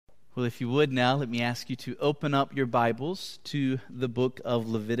Well, if you would now, let me ask you to open up your Bibles to the book of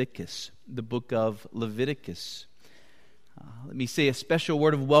Leviticus. The book of Leviticus. Let me say a special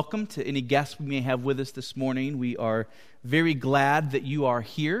word of welcome to any guests we may have with us this morning. We are very glad that you are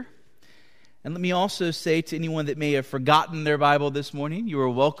here. And let me also say to anyone that may have forgotten their Bible this morning, you are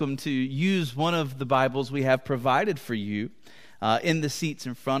welcome to use one of the Bibles we have provided for you in the seats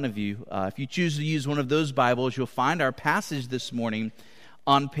in front of you. If you choose to use one of those Bibles, you'll find our passage this morning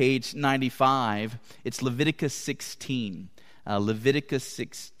on page 95. It's Leviticus 16. Leviticus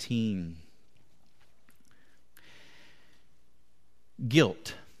 16.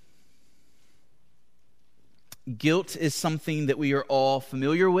 Guilt. Guilt is something that we are all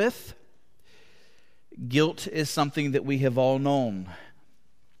familiar with. Guilt is something that we have all known.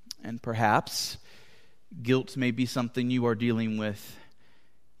 And perhaps guilt may be something you are dealing with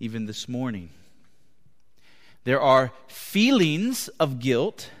even this morning. There are feelings of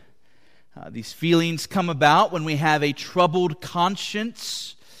guilt. These feelings come about when we have a troubled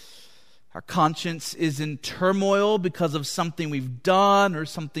conscience. Our conscience is in turmoil because of something we've done or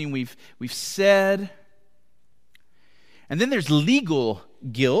something we've said. And then there's legal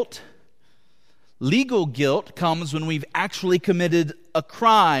guilt. Legal guilt comes when we've actually committed a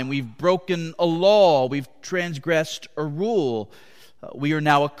crime. We've broken a law. We've transgressed a rule. We are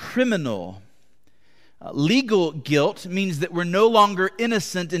now a criminal. Legal guilt means that we're no longer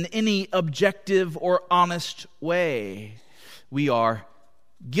innocent in any objective or honest way. We are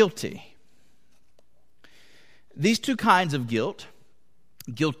guilty. These two kinds of guilt,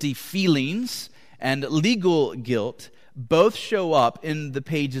 guilty feelings and legal guilt, both show up in the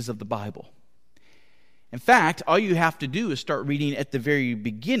pages of the Bible. In fact, all you have to do is start reading at the very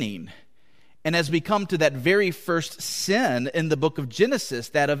beginning. And as we come to that very first sin in the book of Genesis,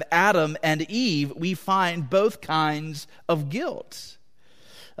 that of Adam and Eve, we find both kinds of guilt.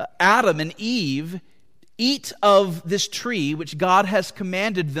 Adam and Eve eat of this tree which God has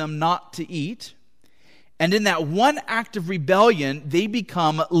commanded them not to eat. And in that one act of rebellion, they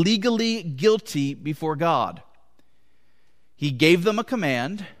become legally guilty before God. He gave them a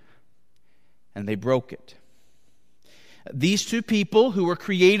command, and they broke it. These two people who were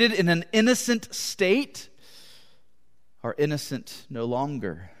created in an innocent state are innocent no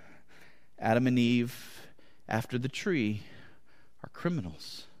longer. Adam and Eve, after the tree, are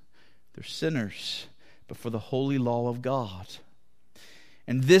criminals. They're sinners before the holy law of God.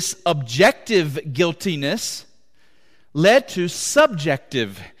 And this objective guiltiness led to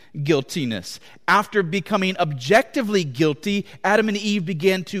subjective guiltiness. After becoming objectively guilty, Adam and Eve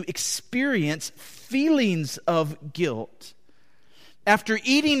began to experience feelings of guilt. After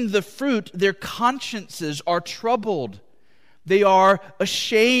eating the fruit, their consciences are troubled. They are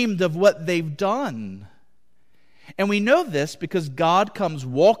ashamed of what they've done. And we know this because God comes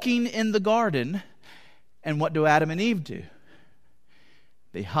walking in the garden, and what do Adam and Eve do?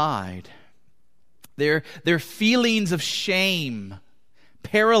 They hide. Their feelings of shame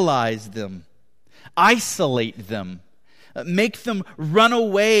paralyze them, isolate them, make them run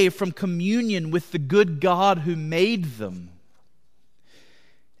away from communion with the good God who made them.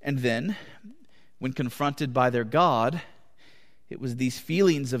 And then, when confronted by their God, it was these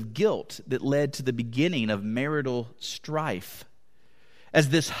feelings of guilt that led to the beginning of marital strife. As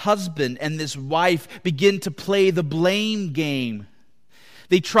this husband and this wife begin to play the blame game,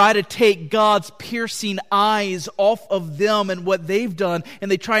 they try to take God's piercing eyes off of them and what they've done, and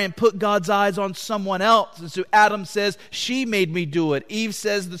they try and put God's eyes on someone else. And so Adam says, "She made me do it." Eve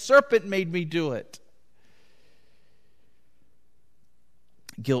says, "The serpent made me do it."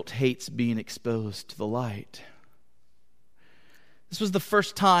 Guilt hates being exposed to the light. This was the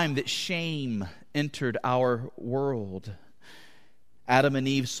first time that shame entered our world. Adam and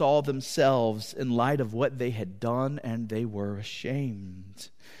Eve saw themselves in light of what they had done, and they were ashamed.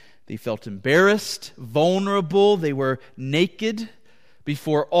 They felt embarrassed, vulnerable. They were naked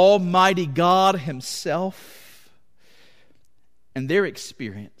before Almighty God Himself. And their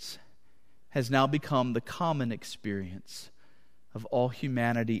experience has now become the common experience of all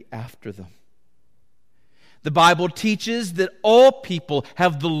humanity after them. The Bible teaches that all people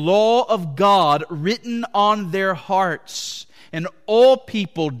have the law of God written on their hearts. And all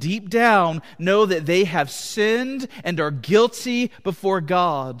people deep down know that they have sinned and are guilty before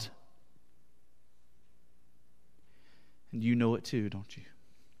God. And you know it too, don't you?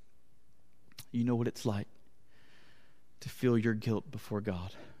 You know what it's like to feel your guilt before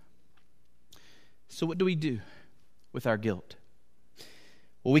God. So what do we do with our guilt?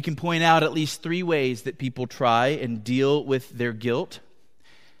 Well, we can point out at least 3 ways that people try and deal with their guilt.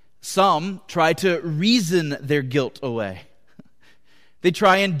 Some try to reason their guilt away. They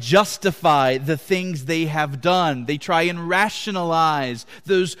try and justify the things they have done. They try and rationalize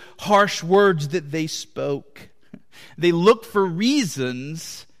those harsh words that they spoke. They look for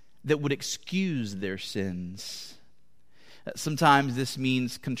reasons that would excuse their sins. Sometimes this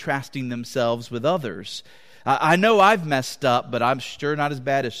means contrasting themselves with others. I know I've messed up, but I'm sure not as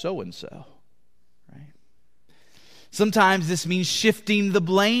bad as so-and-so. Right? Sometimes this means shifting the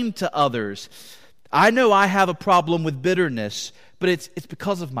blame to others. I know I have a problem with bitterness, but it's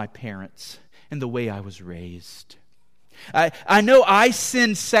because of my parents and the way I was raised. I know I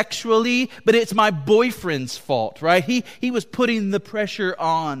sin sexually, but it's my boyfriend's fault, right? He was putting the pressure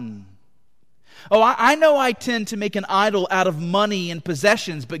on. Oh, I know I tend to make an idol out of money and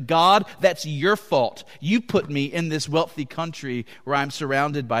possessions, but God, that's your fault. You put me in this wealthy country where I'm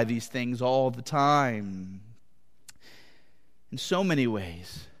surrounded by these things all the time. In so many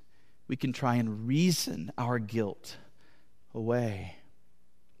ways, we can try and reason our guilt away.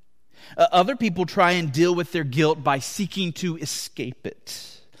 Other people try and deal with their guilt by seeking to escape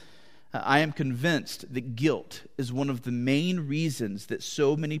it. I am convinced that guilt is one of the main reasons that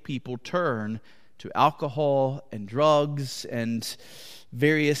so many people turn to alcohol and drugs and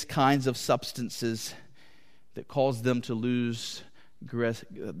various kinds of substances that cause them to lose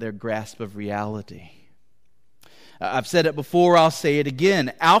their grasp of reality. I've said it before, I'll say it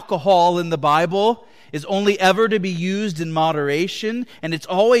again. Alcohol in the Bible is only ever to be used in moderation, and it's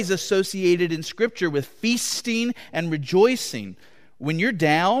always associated in Scripture with feasting and rejoicing. When you're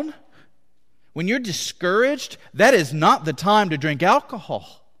down, when you're discouraged, that is not the time to drink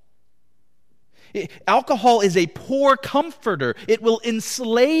alcohol. Alcohol is a poor comforter. It will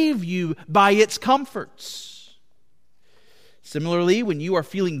enslave you by its comforts. Similarly, when you are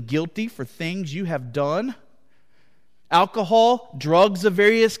feeling guilty for things you have done, alcohol, drugs of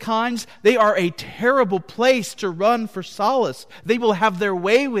various kinds, they are a terrible place to run for solace. They will have their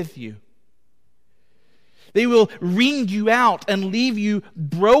way with you. They will wring you out and leave you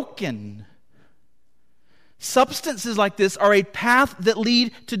broken. Substances like this are a path that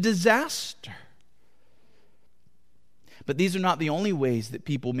lead to disaster. But these are not the only ways that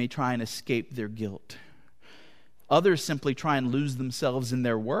people may try and escape their guilt. Others simply try and lose themselves in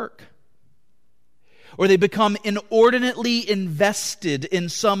their work. Or they become inordinately invested in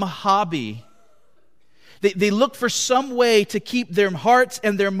some hobby. They look for some way to keep their hearts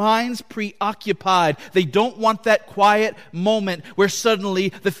and their minds preoccupied. They don't want that quiet moment where suddenly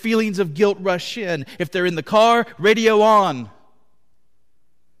the feelings of guilt rush in. If they're in the car, radio on.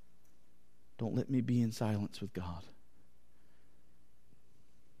 Don't let me be in silence with God.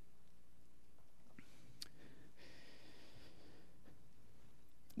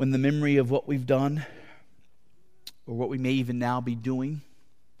 When the memory of what we've done, or what we may even now be doing,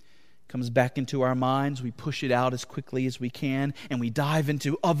 comes back into our minds, we push it out as quickly as we can, and we dive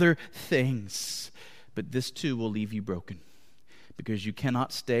into other things. But this too will leave you broken, because you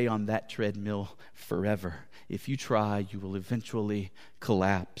cannot stay on that treadmill forever. If you try, you will eventually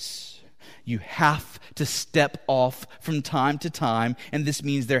collapse. You have to step off from time to time, and this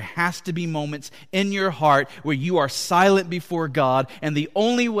means there has to be moments in your heart where you are silent before God, and the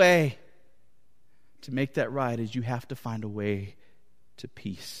only way to make that right is you have to find a way to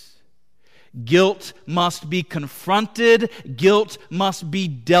peace. Guilt must be confronted. Guilt must be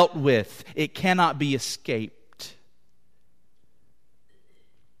dealt with. It cannot be escaped.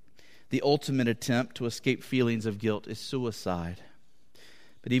 The ultimate attempt to escape feelings of guilt is suicide.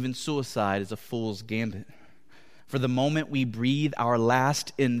 But even suicide is a fool's gambit. For the moment we breathe our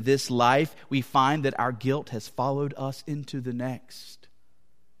last in this life, we find that our guilt has followed us into the next.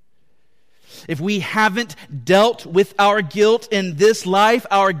 If we haven't dealt with our guilt in this life,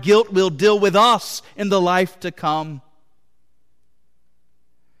 our guilt will deal with us in the life to come.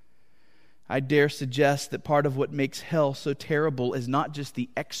 I dare suggest that part of what makes hell so terrible is not just the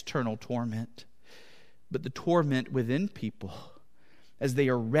external torment, but the torment within people, as they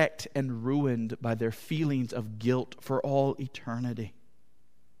are wrecked and ruined by their feelings of guilt for all eternity.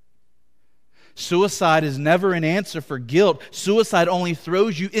 Suicide is never an answer for guilt. Suicide only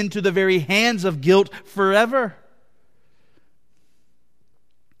throws you into the very hands of guilt forever.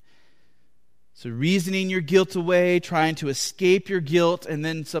 So reasoning your guilt away, trying to escape your guilt, and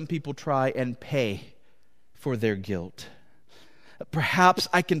then some people try and pay for their guilt. Perhaps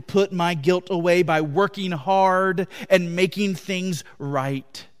I can put my guilt away by working hard and making things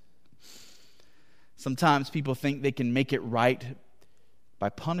right. Sometimes people think they can make it right by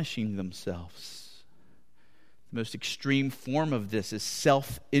punishing themselves. The most extreme form of this is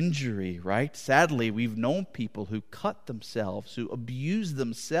self-injury, right? Sadly, we've known people who cut themselves, who abuse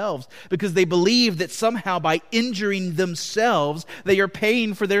themselves because they believe that somehow by injuring themselves, they are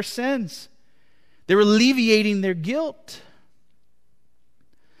paying for their sins. They're alleviating their guilt.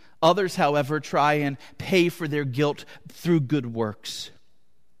 Others, however, try and pay for their guilt through good works.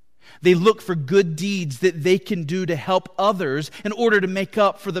 They look for good deeds that they can do to help others in order to make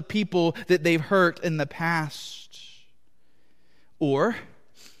up for the people that they've hurt in the past. Or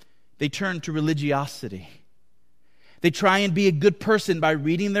they turn to religiosity. They try and be a good person by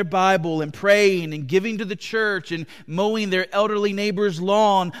reading their Bible and praying and giving to the church and mowing their elderly neighbor's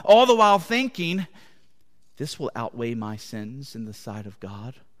lawn, all the while thinking, this will outweigh my sins in the sight of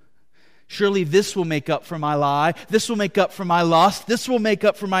God. Surely this will make up for my lie. This will make up for my lust. This will make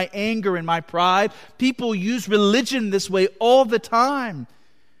up for my anger and my pride. People use religion this way all the time.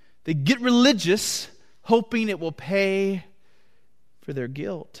 They get religious hoping it will pay for their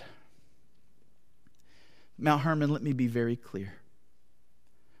guilt. Mount Hermon, let me be very clear.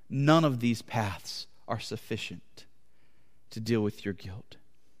 None of these paths are sufficient to deal with your guilt.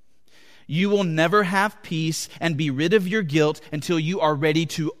 You will never have peace and be rid of your guilt until you are ready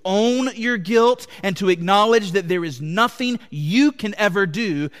to own your guilt and to acknowledge that there is nothing you can ever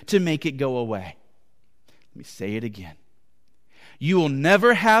do to make it go away. Let me say it again. You will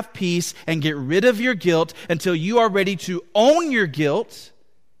never have peace and get rid of your guilt until you are ready to own your guilt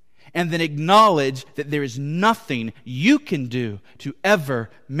and then acknowledge that there is nothing you can do to ever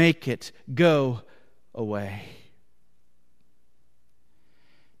make it go away.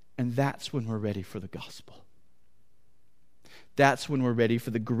 And that's when we're ready for the gospel. That's when we're ready for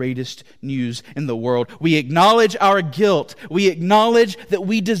the greatest news in the world. We acknowledge our guilt. We acknowledge that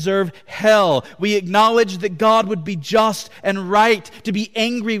we deserve hell. We acknowledge that God would be just and right to be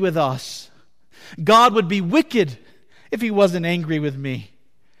angry with us. God would be wicked if He wasn't angry with me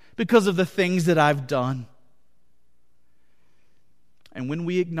because of the things that I've done. And when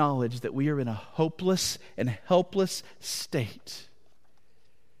we acknowledge that we are in a hopeless and helpless state,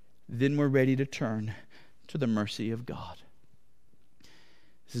 then we're ready to turn to the mercy of God.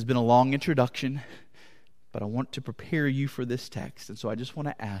 This has been a long introduction, but I want to prepare you for this text. And so I just want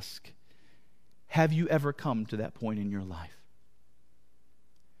to ask, have you ever come to that point in your life?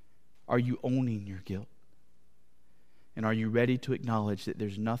 Are you owning your guilt? And are you ready to acknowledge that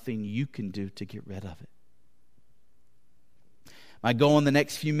there's nothing you can do to get rid of it? My goal in the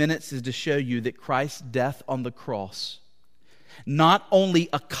next few minutes is to show you that Christ's death on the cross not only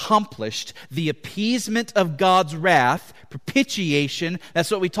accomplished the appeasement of God's wrath, propitiation,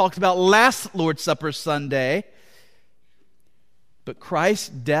 that's what we talked about last Lord's Supper Sunday, but Christ's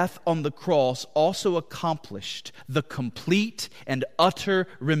death on the cross also accomplished the complete and utter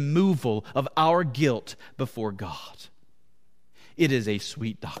removal of our guilt before God. It is a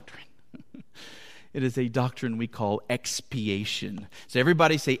sweet doctrine. It is a doctrine we call expiation. So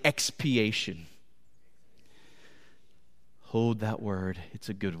everybody say expiation. Hold that word. It's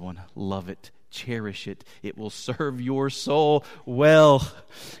a good one. Love it. Cherish it. It will serve your soul well.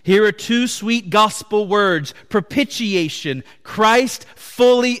 Here are two sweet gospel words. Propitiation. Christ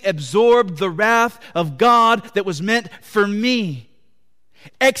fully absorbed the wrath of God that was meant for me.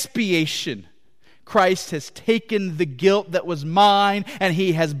 Expiation. Christ has taken the guilt that was mine and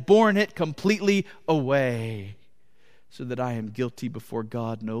He has borne it completely away so that I am guilty before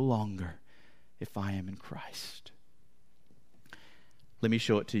God no longer if I am in Christ. Let me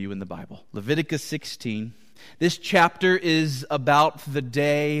show it to you in the Bible. Leviticus 16. This chapter is about the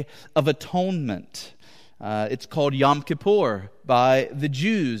Day of Atonement. It's called Yom Kippur by the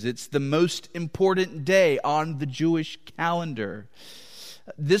Jews. It's the most important day on the Jewish calendar.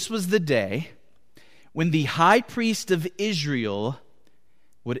 This was the day when the high priest of Israel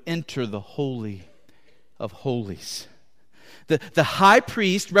would enter the Holy of Holies. The high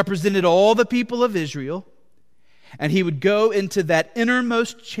priest represented all the people of Israel, and he would go into that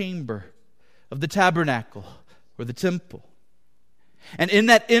innermost chamber of the tabernacle or the temple. And in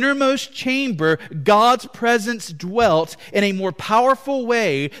that innermost chamber, God's presence dwelt in a more powerful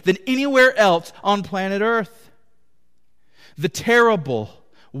way than anywhere else on planet Earth. The terrible,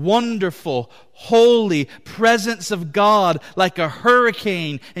 wonderful, holy presence of God, like a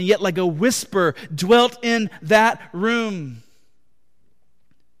hurricane and yet like a whisper, dwelt in that room.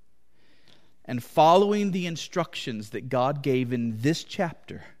 And following the instructions that God gave in this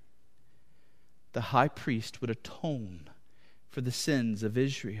chapter, the high priest would atone for the sins of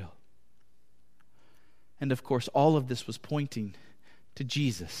Israel. And of course, all of this was pointing to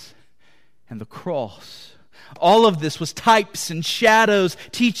Jesus and the cross All of this was types and shadows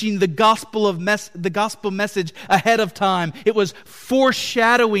teaching the gospel message ahead of time. It was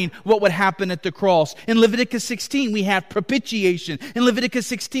foreshadowing what would happen at the cross. In Leviticus 16, we have propitiation. In Leviticus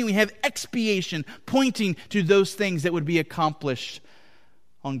 16, we have expiation, pointing to those things that would be accomplished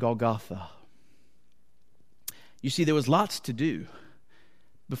on Golgotha. You see, there was lots to do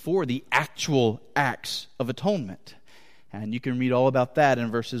before the actual acts of atonement. And you can read all about that in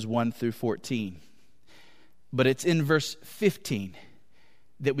verses 1 through 14. But it's in verse 15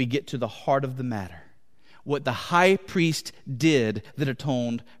 that we get to the heart of the matter. What the high priest did that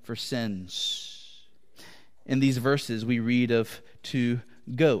atoned for sins. In these verses, we read of 2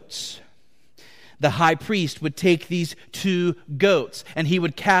 goats. The high priest would take these 2 goats and he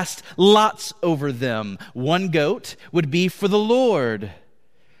would cast lots over them. One goat would be for the Lord.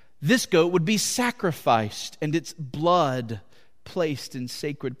 This goat would be sacrificed and its blood placed in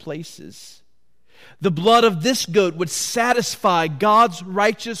sacred places. The blood of this goat would satisfy God's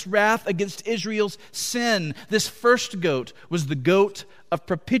righteous wrath against Israel's sin. This first goat was the goat of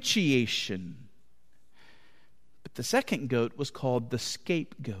propitiation. But the second goat was called the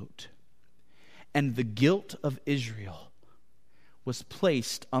scapegoat. And the guilt of Israel was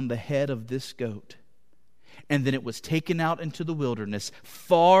placed on the head of this goat. And then it was taken out into the wilderness,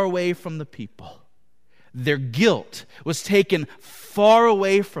 far away from the people. Their guilt was taken far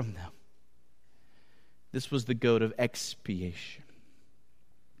away from them. This was the goat of expiation.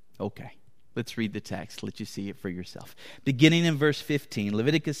 Okay, let's read the text. Let you see it for yourself. Beginning in verse 15,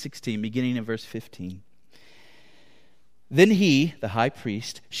 Leviticus 16, beginning in verse 15. Then he, the high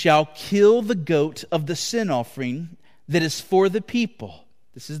priest, shall kill the goat of the sin offering that is for the people.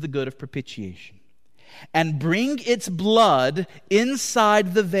 This is the goat of propitiation. And bring its blood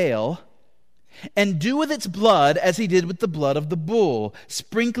inside the veil, and do with its blood as he did with the blood of the bull,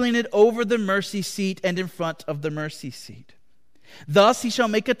 sprinkling it over the mercy seat and in front of the mercy seat. Thus he shall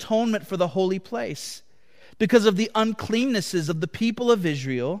make atonement for the holy place, because of the uncleannesses of the people of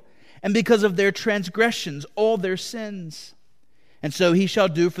Israel, and because of their transgressions, all their sins. And so he shall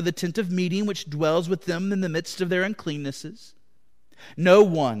do for the tent of meeting, which dwells with them in the midst of their uncleannesses. No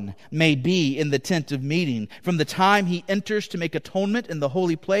one may be in the tent of meeting from the time he enters to make atonement in the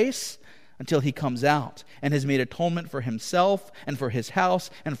holy place until he comes out and has made atonement for himself and for his house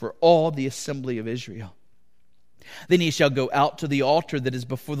and for all the assembly of Israel. Then he shall go out to the altar that is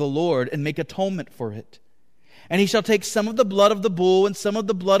before the Lord and make atonement for it. And he shall take some of the blood of the bull and some of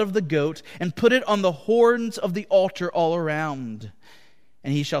the blood of the goat and put it on the horns of the altar all around.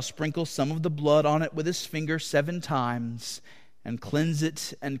 And he shall sprinkle some of the blood on it with his finger 7 times and cleanse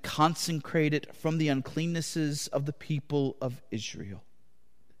it and consecrate it from the uncleannesses of the people of Israel.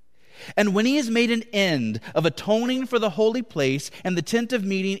 And when he has made an end of atoning for the holy place and the tent of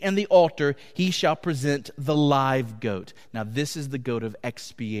meeting and the altar, he shall present the live goat. Now this is the goat of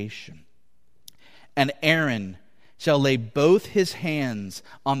expiation. And Aaron shall lay both his hands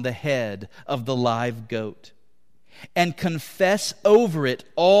on the head of the live goat and confess over it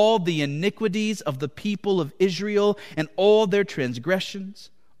all the iniquities of the people of Israel and all their transgressions,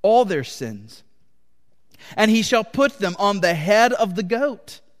 all their sins. And he shall put them on the head of the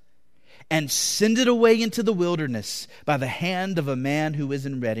goat and send it away into the wilderness by the hand of a man who is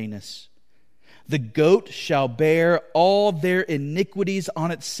in readiness. The goat shall bear all their iniquities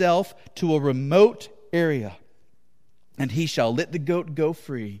on itself to a remote area, and he shall let the goat go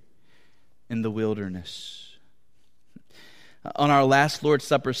free in the wilderness. On our last Lord's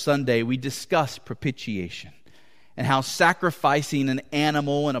Supper Sunday, we discussed propitiation and how sacrificing an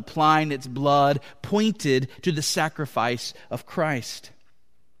animal and applying its blood pointed to the sacrifice of Christ.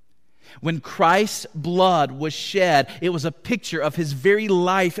 When Christ's blood was shed, it was a picture of his very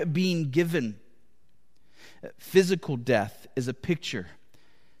life being given. Physical death is a picture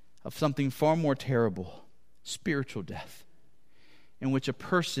of something far more terrible, spiritual death, in which a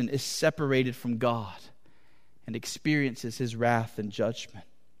person is separated from God and experiences his wrath and judgment.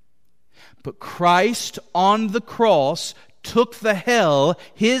 But Christ on the cross took the hell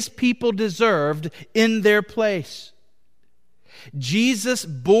his people deserved in their place. Jesus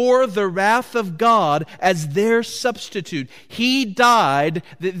bore the wrath of God as their substitute. He died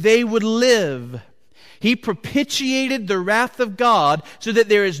that they would live. He propitiated the wrath of God so that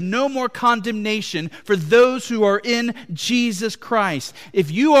there is no more condemnation for those who are in Jesus Christ.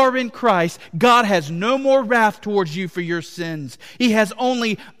 If you are in Christ, God has no more wrath towards you for your sins. He has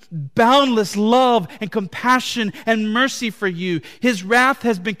only boundless love and compassion and mercy for you. His wrath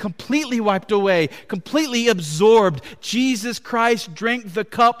has been completely wiped away, completely absorbed. Jesus Christ drank the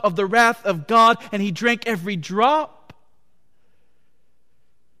cup of the wrath of God, and he drank every drop,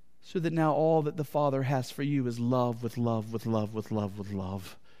 so that now all that the Father has for you is love with love with love with love with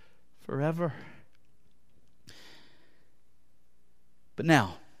love forever. But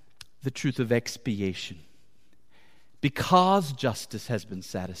now, the truth of expiation. Because justice has been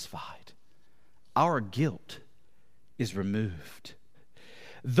satisfied, our guilt is removed.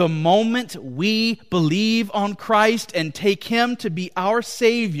 The moment we believe on Christ and take Him to be our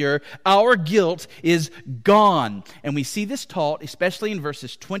Savior, our guilt is gone. And we see this taught, especially in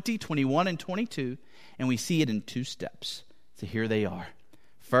verses 20, 21, and 22, and we see it in two steps. So here they are.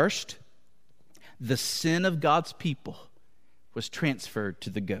 First, the sin of God's people was transferred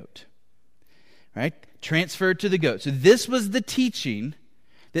to the goat. Right? Transferred to the goat. So this was the teaching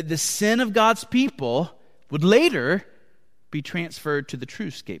that the sin of God's people would later be transferred to the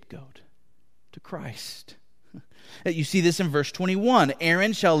true scapegoat, to Christ. You see this in verse 21.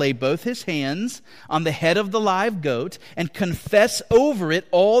 Aaron shall lay both his hands on the head of the live goat and confess over it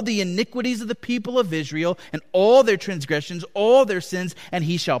all the iniquities of the people of Israel and all their transgressions, all their sins, and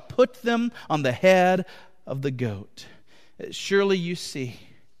he shall put them on the head of the goat. Surely you see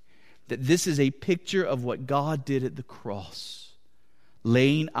that this is a picture of what God did at the cross,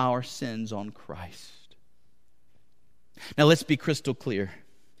 laying our sins on Christ. Now let's be crystal clear.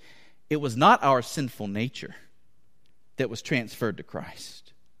 It was not our sinful nature that was transferred to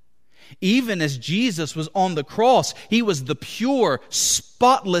Christ. Even as Jesus was on the cross, He was the pure,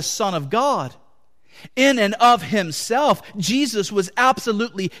 spotless Son of God. In and of Himself, Jesus was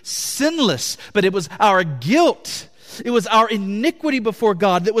absolutely sinless, but it was our guilt, it was our iniquity before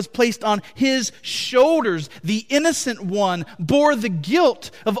God that was placed on His shoulders. The innocent one bore the guilt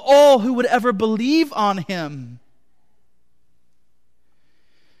of all who would ever believe on Him.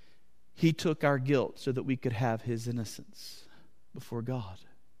 He took our guilt so that we could have His innocence before God.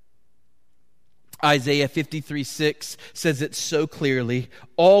 Isaiah 53:6 says it so clearly.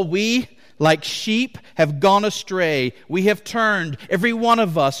 All we, like sheep, have gone astray. We have turned, every one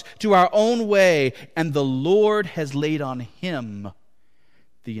of us, to our own way, and the Lord has laid on Him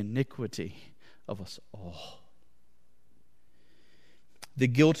the iniquity of us all. The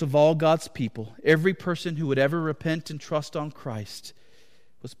guilt of all God's people, every person who would ever repent and trust on Christ,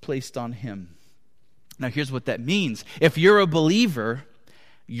 was placed on Him. Now here's what that means. If you're a believer,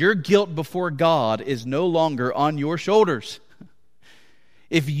 your guilt before God is no longer on your shoulders.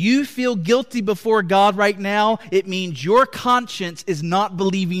 If you feel guilty before God right now, it means your conscience is not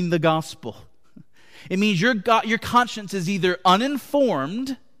believing the gospel. It means your conscience is either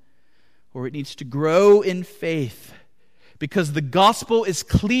uninformed or it needs to grow in faith. Because the gospel is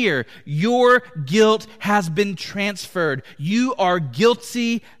clear. Your guilt has been transferred. You are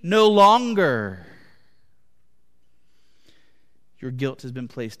guilty no longer. Your guilt has been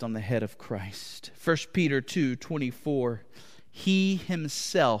placed on the head of Christ. 1 Peter 2:24. He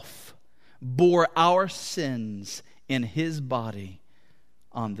Himself bore our sins in His body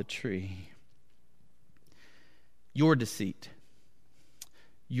on the tree. Your deceit,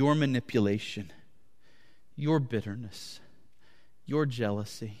 your manipulation, your bitterness, your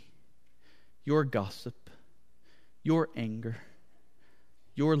jealousy, your gossip, your anger,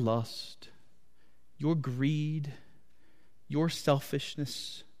 your lust, your greed, your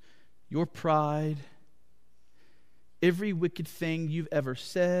selfishness, your pride, every wicked thing you've ever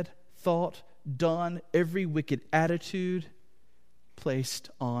said, thought, done, every wicked attitude placed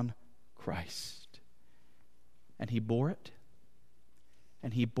on Christ. And He bore it,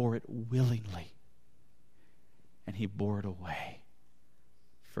 and He bore it willingly, and He bore it away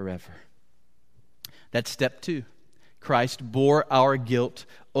forever. That's step 2. Christ bore our guilt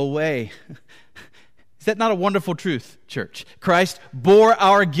away. Is that not a wonderful truth, church? Christ bore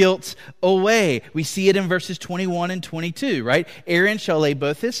our guilt away. We see it in verses 21 and 22, right? Aaron shall lay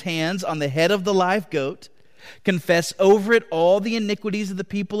both his hands on the head of the live goat, confess over it all the iniquities of the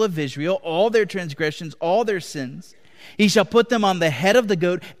people of Israel, all their transgressions, all their sins. He shall put them on the head of the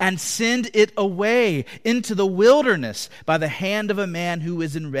goat and send it away into the wilderness by the hand of a man who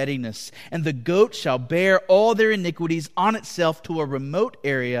is in readiness. And the goat shall bear all their iniquities on itself to a remote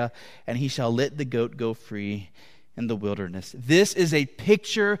area, and he shall let the goat go free in the wilderness. This is a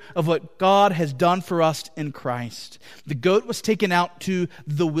picture of what God has done for us in Christ. The goat was taken out to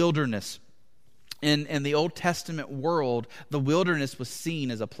the wilderness. In the Old Testament world, the wilderness was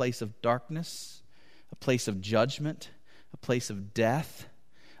seen as a place of darkness, a place of judgment, a place of death,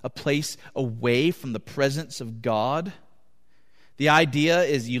 a place away from the presence of God. The idea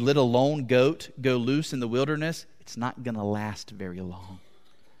is you let a lone goat go loose in the wilderness, it's not going to last very long.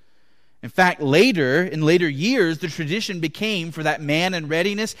 In fact, in later years, the tradition became for that man in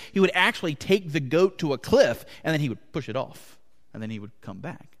readiness, he would actually take the goat to a cliff and then he would push it off and then he would come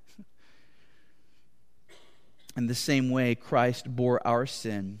back. In the same way, Christ bore our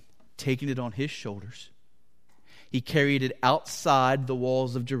sin, taking it on his shoulders. He carried it outside the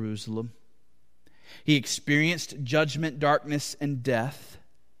walls of Jerusalem. He experienced judgment, darkness, and death.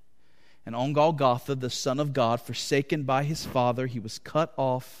 And on Golgotha, the Son of God, forsaken by his Father, he was cut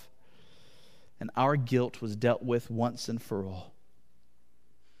off, and our guilt was dealt with once and for all.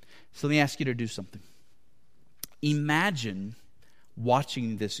 So let me ask you to do something. Imagine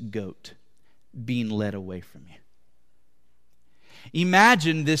watching this goat being led away from you.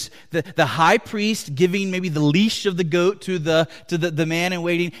 Imagine the high priest giving maybe the leash of the goat to the man in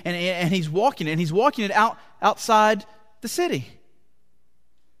waiting, and he's walking it outside the city.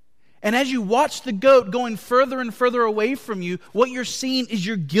 And as you watch the goat going further and further away from you, what you're seeing is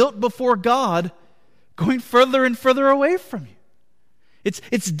your guilt before God going further and further away from you.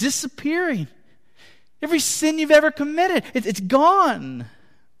 It's disappearing. Every sin you've ever committed, it's gone.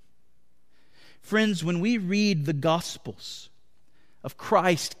 Friends, when we read the Gospels of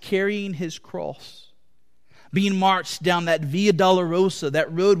Christ carrying his cross, being marched down that Via Dolorosa,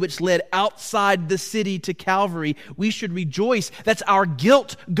 that road which led outside the city to Calvary, we should rejoice. That's our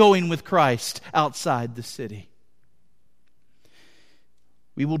guilt going with Christ outside the city.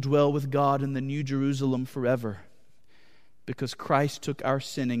 We will dwell with God in the New Jerusalem forever because Christ took our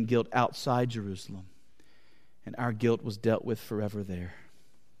sin and guilt outside Jerusalem, and our guilt was dealt with forever there.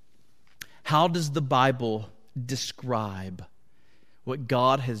 How does the Bible describe what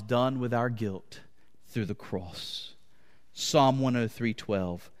God has done with our guilt through the cross? Psalm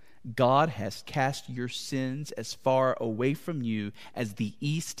 103:12. God has cast your sins as far away from you as the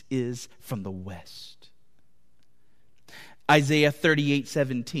east is from the west. Isaiah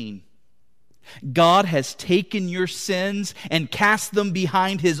 38:17. God has taken your sins and cast them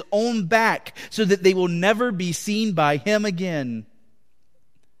behind his own back so that they will never be seen by him again.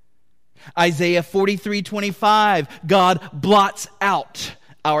 Isaiah 43:25, God blots out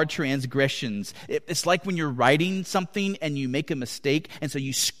our transgressions. It's like when you're writing something and you make a mistake, and so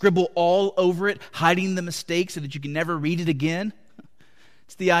you scribble all over it, hiding the mistake so that you can never read it again.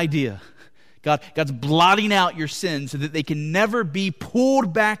 It's the idea. God's blotting out your sins so that they can never be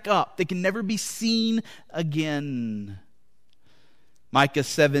pulled back up. They can never be seen again. Micah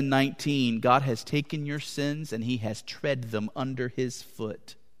 7:19, God has taken your sins and he has tread them under his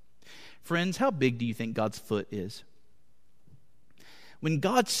foot. Friends, how big do you think God's foot is? When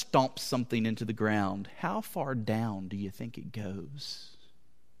God stomps something into the ground, how far down do you think it goes?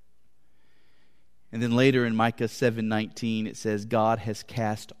 And then later in Micah 7:19, it says, God has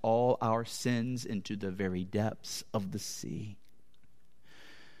cast all our sins into the very depths of the sea.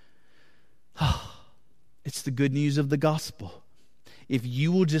 It's the good news of the gospel. If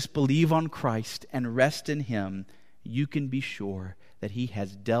you will just believe on Christ and rest in him, you can be sure that he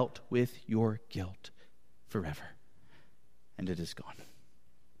has dealt with your guilt forever. And it is gone.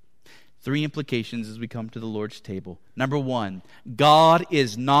 3 implications as we come to the Lord's table. Number 1, God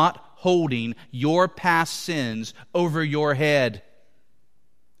is not holding your past sins over your head.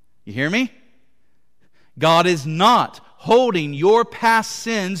 You hear me? God is not holding your past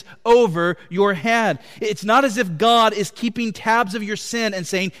sins over your head. It's not as if God is keeping tabs of your sin and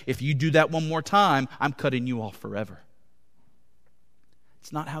saying, if you do that one more time, I'm cutting you off forever.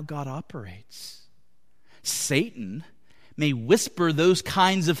 It's not how God operates. Satan may whisper those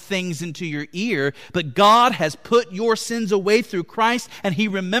kinds of things into your ear, but God has put your sins away through Christ, and he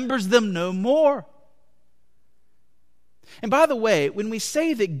remembers them no more. And by the way, when we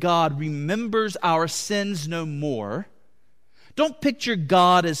say that God remembers our sins no more, don't picture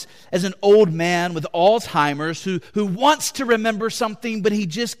God as an old man with Alzheimer's who wants to remember something, but he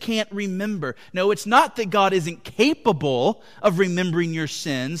just can't remember. No, it's not that God isn't capable of remembering your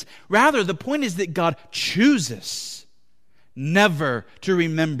sins. Rather, the point is that God chooses never to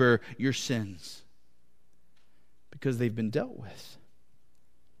remember your sins because they've been dealt with.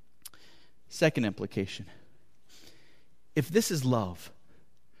 Second implication. If this is love,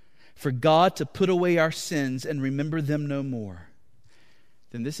 for God to put away our sins and remember them no more,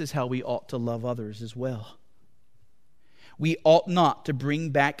 then this is how we ought to love others as well. We ought not to bring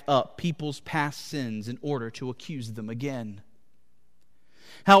back up people's past sins in order to accuse them again.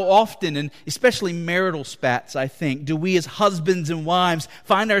 How often, and especially marital spats, I think, do we as husbands and wives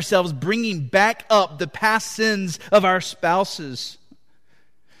find ourselves bringing back up the past sins of our spouses?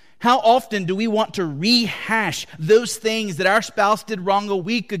 How often do we want to rehash those things that our spouse did wrong a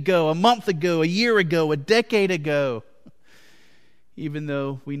week ago, a month ago, a year ago, a decade ago, even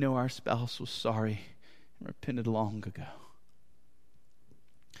though we know our spouse was sorry and repented long ago?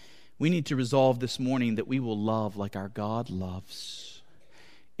 We need to resolve this morning that we will love like our God loves.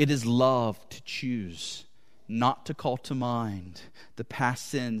 It is love to choose not to call to mind the past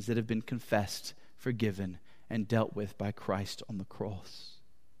sins that have been confessed, forgiven, and dealt with by Christ on the cross.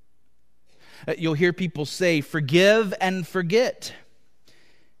 You'll hear people say, forgive and forget.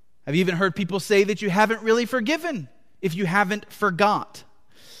 I've even heard people say that you haven't really forgiven if you haven't forgot.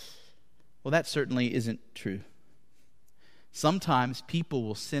 Well, that certainly isn't true. Sometimes people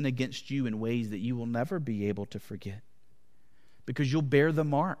will sin against you in ways that you will never be able to forget, because you'll bear the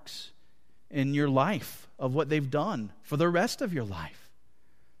marks in your life of what they've done for the rest of your life.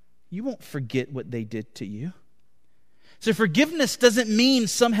 You won't forget what they did to you. So forgiveness doesn't mean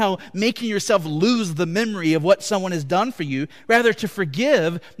somehow making yourself lose the memory of what someone has done for you. Rather, to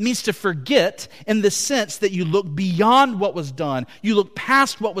forgive means to forget in the sense that you look beyond what was done. You look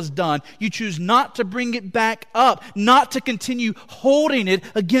past what was done. You choose not to bring it back up, not to continue holding it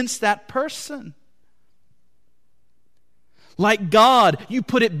against that person. Like God, you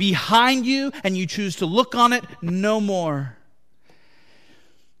put it behind you and you choose to look on it no more.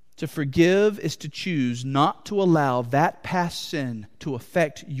 To forgive is to choose not to allow that past sin to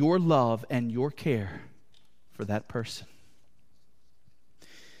affect your love and your care for that person.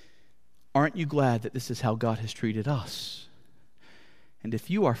 Aren't you glad that this is how God has treated us? And if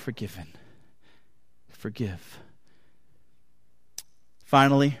you are forgiven, forgive.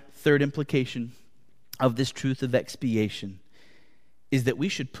 Finally, third implication of this truth of expiation is that we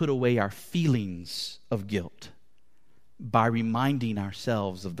should put away our feelings of guilt by reminding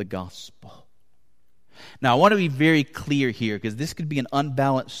ourselves of the gospel. Now, I want to be very clear here, because this could be an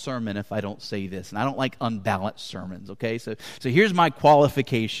unbalanced sermon if I don't say this, and I don't like unbalanced sermons, okay? So here's my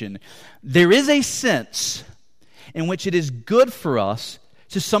qualification. There is a sense in which it is good for us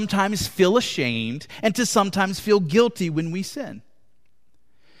to sometimes feel ashamed and to sometimes feel guilty when we sin.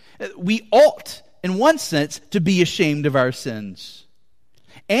 We ought, in one sense, to be ashamed of our sins.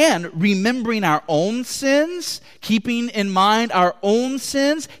 And remembering our own sins, keeping in mind our own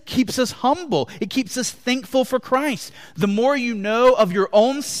sins, keeps us humble. It keeps us thankful for Christ. The more you know of your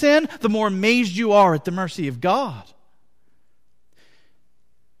own sin, the more amazed you are at the mercy of God.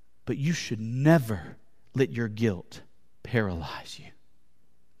 But you should never let your guilt paralyze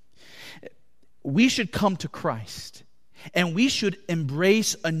you. We should come to Christ, and we should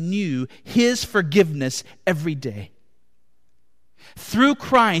embrace anew His forgiveness every day. Through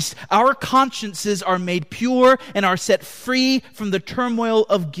Christ, our consciences are made pure and are set free from the turmoil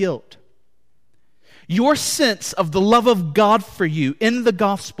of guilt. Your sense of the love of God for you in the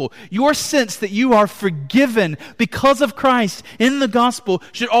gospel, your sense that you are forgiven because of Christ in the gospel,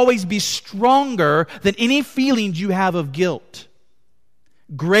 should always be stronger than any feelings you have of guilt.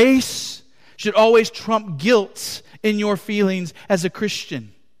 Grace should always trump guilt in your feelings as a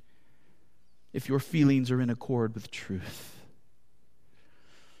Christian, if your feelings are in accord with truth.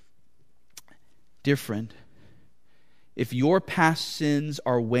 Dear friend, if your past sins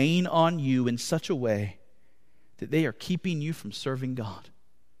are weighing on you in such a way that they are keeping you from serving God,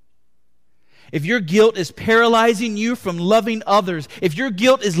 if your guilt is paralyzing you from loving others, if your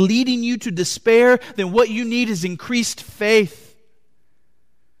guilt is leading you to despair, then what you need is increased faith.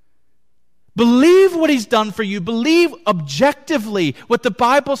 Believe what He's done for you. Believe objectively what the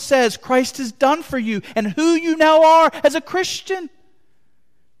Bible says Christ has done for you and who you now are as a Christian.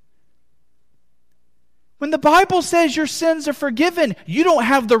 When the Bible says your sins are forgiven, you don't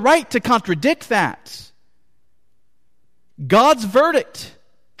have the right to contradict that. God's verdict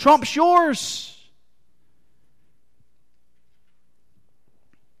trumps yours.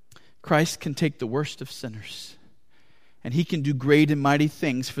 Christ can take the worst of sinners, and He can do great and mighty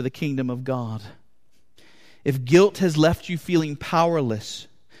things for the kingdom of God. If guilt has left you feeling powerless,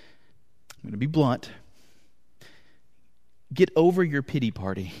 I'm going to be blunt, get over your pity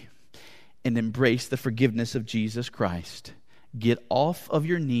party and embrace the forgiveness of Jesus Christ. Get off of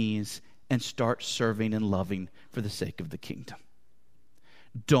your knees and start serving and loving for the sake of the kingdom.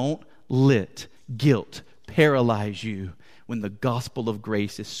 Don't let guilt paralyze you when the gospel of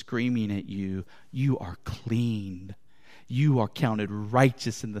grace is screaming at you. You are clean. You are counted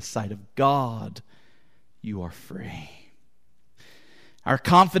righteous in the sight of God. You are free. Our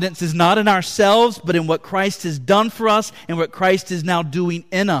confidence is not in ourselves, but in what Christ has done for us and what Christ is now doing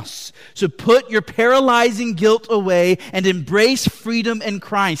in us. So put your paralyzing guilt away and embrace freedom in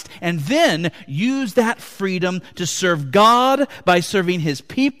Christ. And then use that freedom to serve God by serving His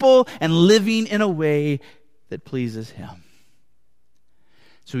people and living in a way that pleases Him.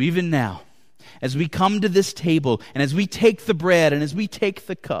 So even now, as we come to this table and as we take the bread and as we take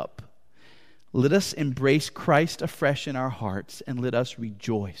the cup, let us embrace Christ afresh in our hearts, and let us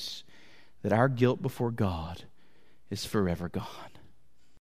rejoice that our guilt before God is forever gone.